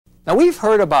Now, we've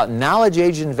heard about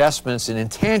knowledge-age investments in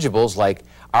intangibles like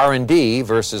R&D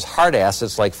versus hard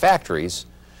assets like factories,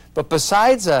 but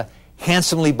besides a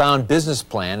handsomely bound business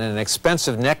plan and an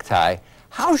expensive necktie,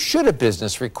 how should a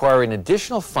business requiring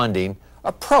additional funding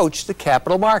approach the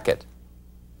capital market?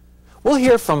 We'll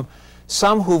hear from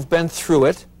some who've been through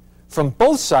it from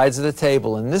both sides of the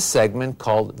table in this segment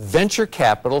called Venture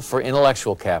Capital for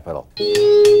Intellectual Capital.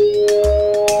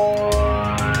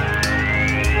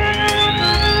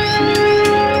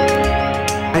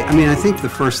 I think the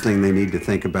first thing they need to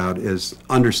think about is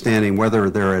understanding whether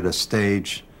they're at a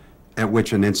stage at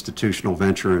which an institutional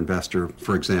venture investor,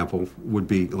 for example, would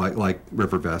be, like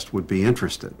Rivervest, would be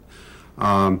interested.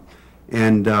 That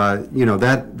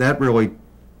really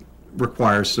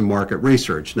requires some market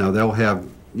research. Now they'll have,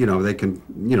 they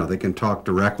can talk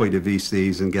directly to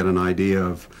VCs and get an idea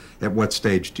of at what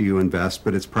stage do you invest,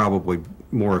 but it's probably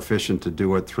more efficient to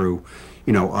do it through,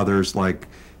 others like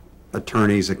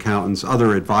attorneys, accountants,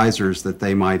 other advisors that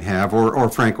they might have, or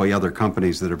frankly other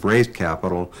companies that have raised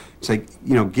capital. Say,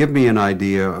 give me an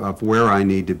idea of where I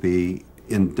need to be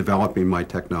in developing my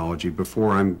technology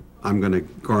before I'm going to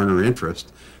garner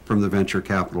interest from the venture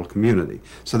capital community.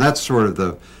 So that's sort of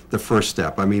the first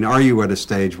step. Are you at a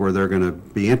stage where they're going to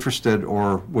be interested,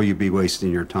 or will you be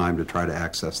wasting your time to try to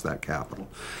access that capital?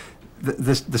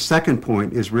 The second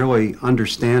point is really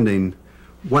understanding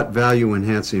what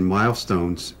value-enhancing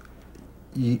milestones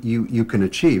you can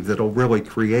achieve that'll really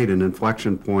create an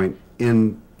inflection point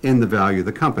in the value of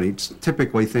the company. It's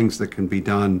typically things that can be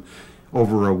done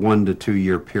over a 1 to 2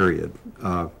 year period,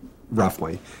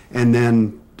 roughly, and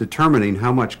then determining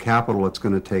how much capital it's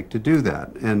going to take to do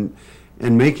that, and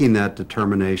making that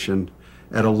determination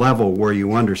at a level where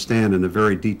you understand in a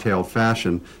very detailed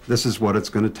fashion, this is what it's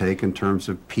going to take in terms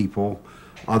of people,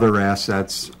 other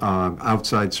assets,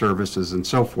 outside services, and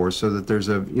so forth, so that there's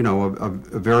a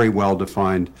very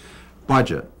well-defined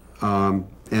budget,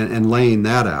 and laying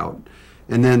that out.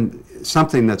 And then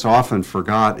something that's often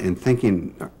forgotten in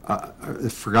thinking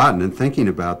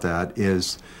about that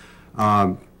is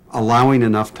allowing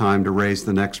enough time to raise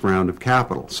the next round of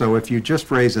capital. So if you just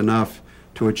raise enough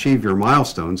to achieve your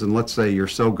milestones, and let's say you're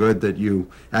so good that you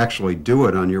actually do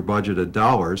it on your budgeted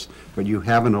dollars, but you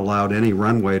haven't allowed any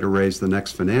runway to raise the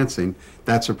next financing,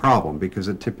 that's a problem, because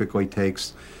it typically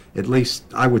takes at least,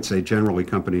 I would say generally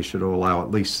companies should allow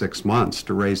at least 6 months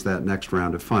to raise that next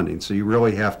round of funding. So you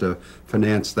really have to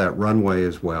finance that runway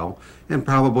as well, and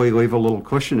probably leave a little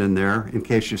cushion in there in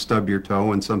case you stub your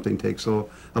toe and something takes a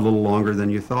little longer than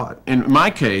you thought. In my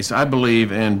case, I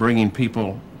believe in bringing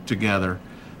people together,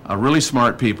 really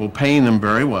smart people, paying them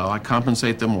very well. I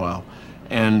compensate them well,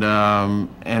 and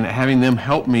having them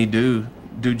help me do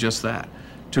just that,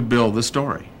 to build the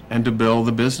story and to build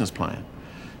the business plan.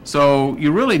 So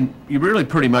you really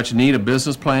pretty much need a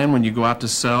business plan when you go out to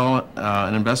sell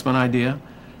an investment idea,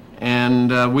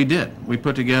 and we did. We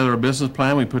put together a business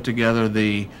plan. We put together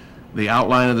the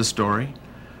outline of the story.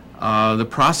 The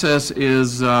process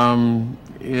takes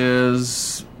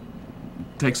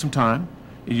some time.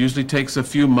 It usually takes a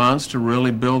few months to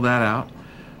really build that out.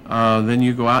 Then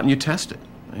you go out and you test it.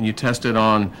 And you test it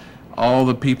on all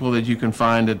the people that you can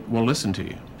find that will listen to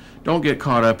you. Don't get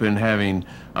caught up in having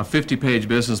a 50-page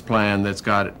business plan that's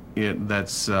got it, but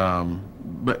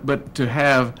to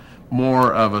have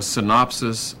more of a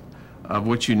synopsis of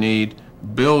what you need,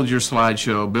 build your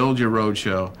slideshow, build your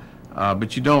roadshow,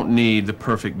 but you don't need the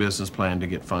perfect business plan to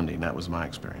get funding. That was my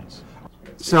experience.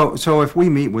 So if we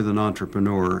meet with an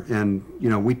entrepreneur and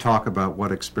we talk about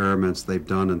what experiments they've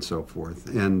done and so forth,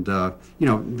 and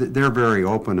they're very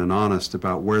open and honest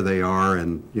about where they are,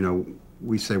 and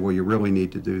we say, well, you really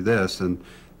need to do this, and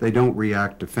they don't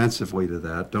react defensively to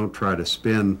that, don't try to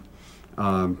spin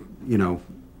where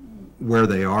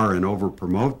they are and over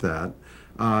promote that.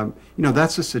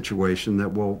 That's a situation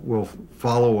that will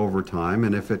follow over time,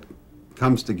 and if it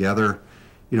comes together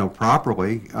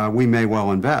properly, we may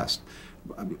well invest.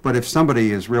 But if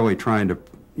somebody is really trying to,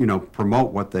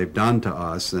 promote what they've done to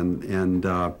us, and and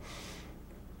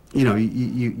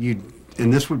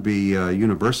this would be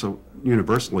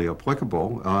universally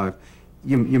applicable,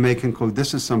 you may conclude,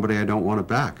 this is somebody I don't want to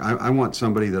back. I want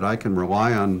somebody that I can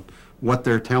rely on what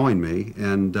they're telling me,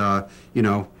 and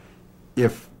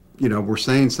if we're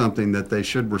saying something that they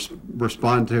should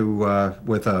respond to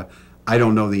with a, I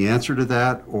don't know the answer to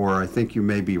that, or I think you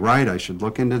may be right, I should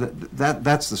look into that.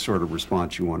 That's the sort of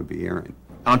response you want to be hearing.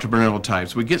 Entrepreneurial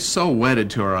types, we get so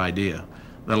wedded to our idea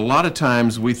that a lot of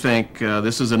times we think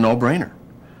this is a no-brainer.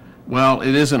 Well,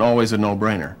 it isn't always a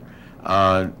no-brainer.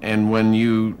 And when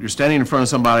you're standing in front of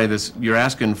somebody you're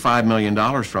asking $5 million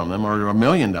from them, or $1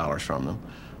 million from them,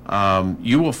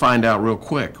 you will find out real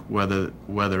quick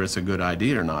whether it's a good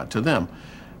idea or not to them.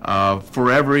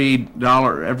 For every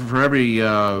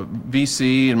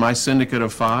VC in my syndicate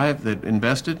of 5 that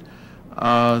invested,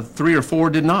 3 or 4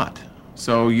 did not.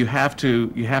 So you have to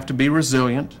be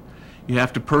resilient. You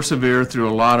have to persevere through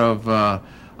a lot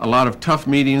of tough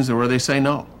meetings where they say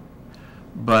no,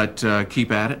 but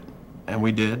keep at it, and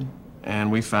we did,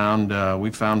 and we found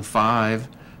 5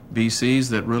 VCs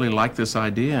that really like this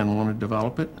idea and want to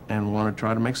develop it and want to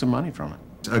try to make some money from it.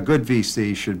 A good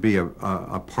VC should be a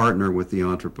partner with the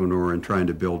entrepreneur in trying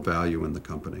to build value in the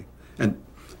company.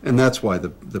 And that's why the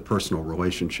personal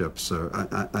relationships,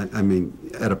 I mean,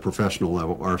 at a professional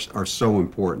level are so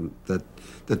important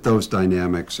that those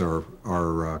dynamics are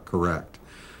correct.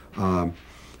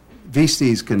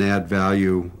 VCs can add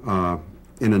value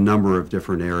in a number of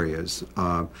different areas.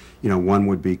 You know, one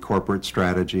would be corporate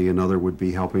strategy, another would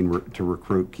be helping to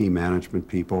recruit key management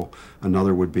people,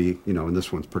 another would be, you know, and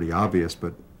this one's pretty obvious,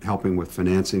 but helping with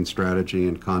financing strategy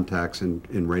and contacts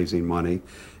in raising money.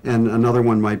 And another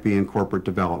one might be in corporate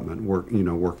development,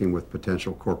 working with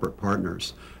potential corporate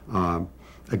partners.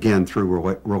 Again,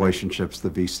 through relationships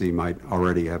the VC might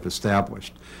already have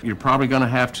established. You're probably going to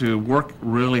have to work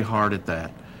really hard at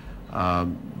that.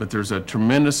 But there's a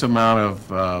tremendous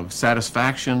amount of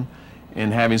satisfaction in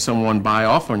having someone buy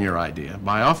off on your idea,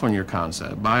 buy off on your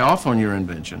concept, buy off on your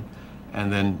invention,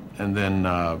 and then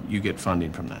you get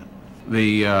funding from that.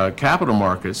 The capital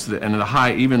markets and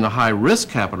even the high-risk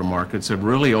capital markets have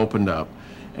really opened up,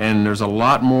 and there's a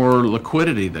lot more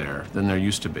liquidity there than there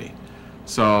used to be.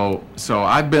 So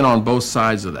I've been on both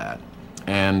sides of that,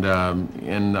 and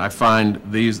I find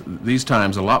these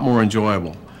times a lot more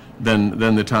enjoyable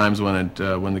than the times when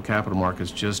the capital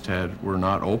markets were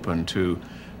not open to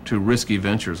risky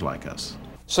ventures like us.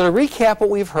 So to recap what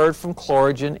we've heard from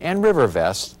Chlorogen and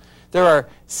Rivervest, there are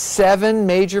 7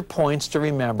 major points to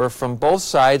remember from both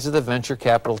sides of the venture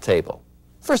capital table.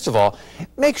 First of all,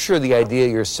 make sure the idea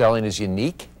you're selling is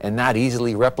unique and not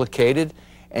easily replicated,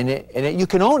 and that you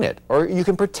can own it or you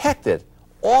can protect it,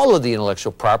 all of the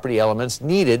intellectual property elements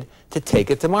needed to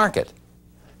take it to market.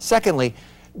 Secondly,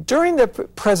 during the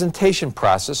presentation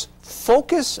process,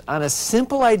 focus on a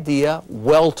simple idea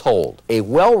well told. A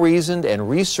well-reasoned and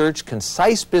researched,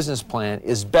 concise business plan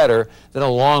is better than a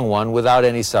long one without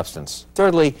any substance.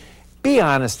 Thirdly, be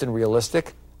honest and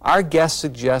realistic. Our guests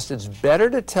suggest it's better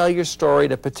to tell your story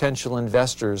to potential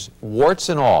investors, warts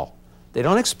and all. They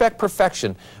don't expect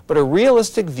perfection, but a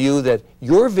realistic view that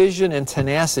your vision and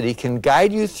tenacity can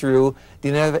guide you through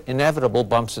the inevitable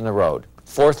bumps in the road.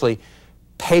 Fourthly,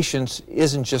 patience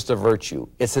isn't just a virtue,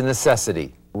 it's a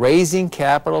necessity. Raising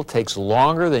capital takes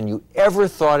longer than you ever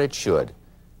thought it should,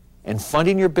 and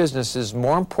funding your business is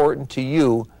more important to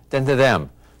you than to them.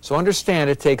 So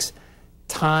understand it takes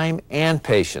time and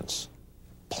patience.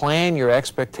 Plan your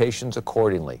expectations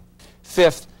accordingly.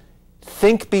 Fifth,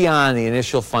 think beyond the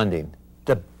initial funding.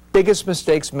 The biggest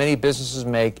mistakes many businesses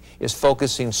make is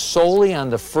focusing solely on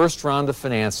the first round of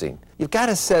financing. You've got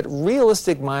to set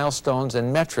realistic milestones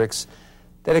and metrics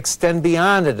that extend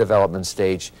beyond the development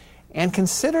stage, and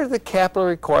consider the capital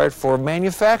required for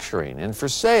manufacturing and for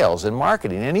sales and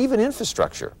marketing and even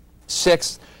infrastructure.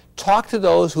 Sixth, talk to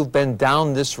those who've been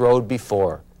down this road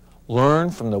before. Learn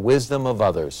from the wisdom of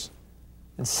others.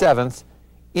 And seventh,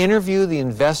 interview the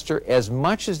investor as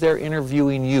much as they're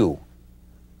interviewing you.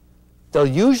 They'll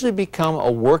usually become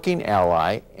a working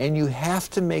ally, and you have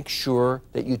to make sure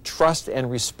that you trust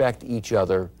and respect each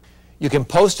other. You can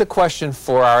post a question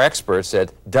for our experts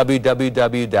at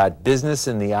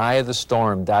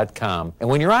www.businessintheeyeofthestorm.com. And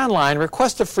when you're online,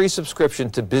 request a free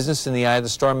subscription to Business in the Eye of the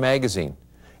Storm magazine.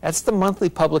 That's the monthly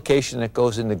publication that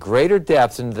goes into greater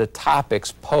depth into the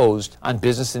topics posed on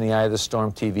Business in the Eye of the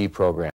Storm TV program.